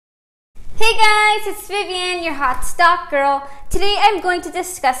Hey guys, it's Vivian, your hot stock girl. Today I'm going to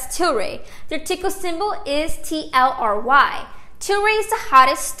discuss Tilray. Their ticker symbol is TLRY. Tilray is the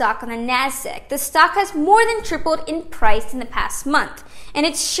hottest stock on the Nasdaq. The stock has more than tripled in price in the past month, and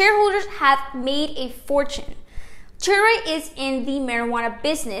its shareholders have made a fortune. Tilray is in the marijuana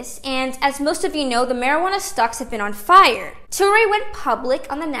business, and as most of you know, the marijuana stocks have been on fire. Tilray went public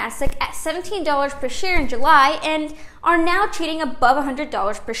on the Nasdaq at $17 per share in July and are now trading above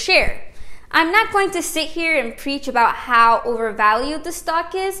 $100 per share. I'm not going to sit here and preach about how overvalued the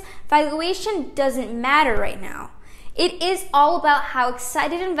stock is. Valuation doesn't matter right now. It is all about how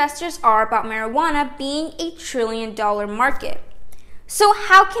excited investors are about marijuana being a $1 trillion market. So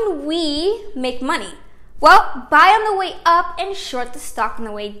how can we make money? Well, buy on the way up and short the stock on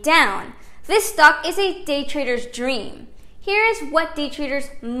the way down. This stock is a day trader's dream. Here is what day traders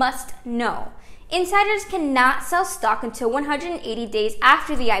must know. Insiders cannot sell stock until 180 days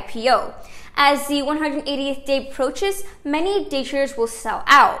after the IPO. As the 180th day approaches, many day traders will sell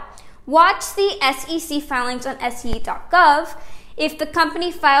out. Watch the SEC filings on SEC.gov. If the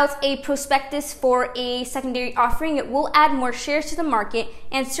company files a prospectus for a secondary offering, it will add more shares to the market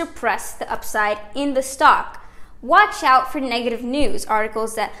and suppress the upside in the stock. Watch out for negative news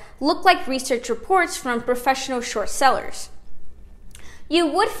articles that look like research reports from professional short sellers. You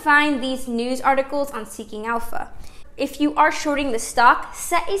would find these news articles on Seeking Alpha. If you are shorting the stock,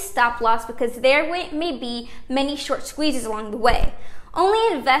 set a stop loss because there may be many short squeezes along the way.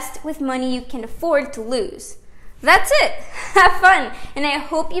 Only invest with money you can afford to lose. That's it. Have fun, and I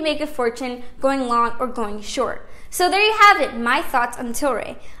hope you make a fortune going long or going short. So there you have it, my thoughts on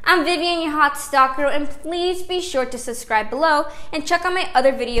Tilray. I'm Vivian, your hot stock girl, and please be sure to subscribe below and check out my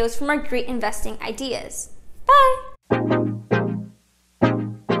other videos for more great investing ideas. Bye!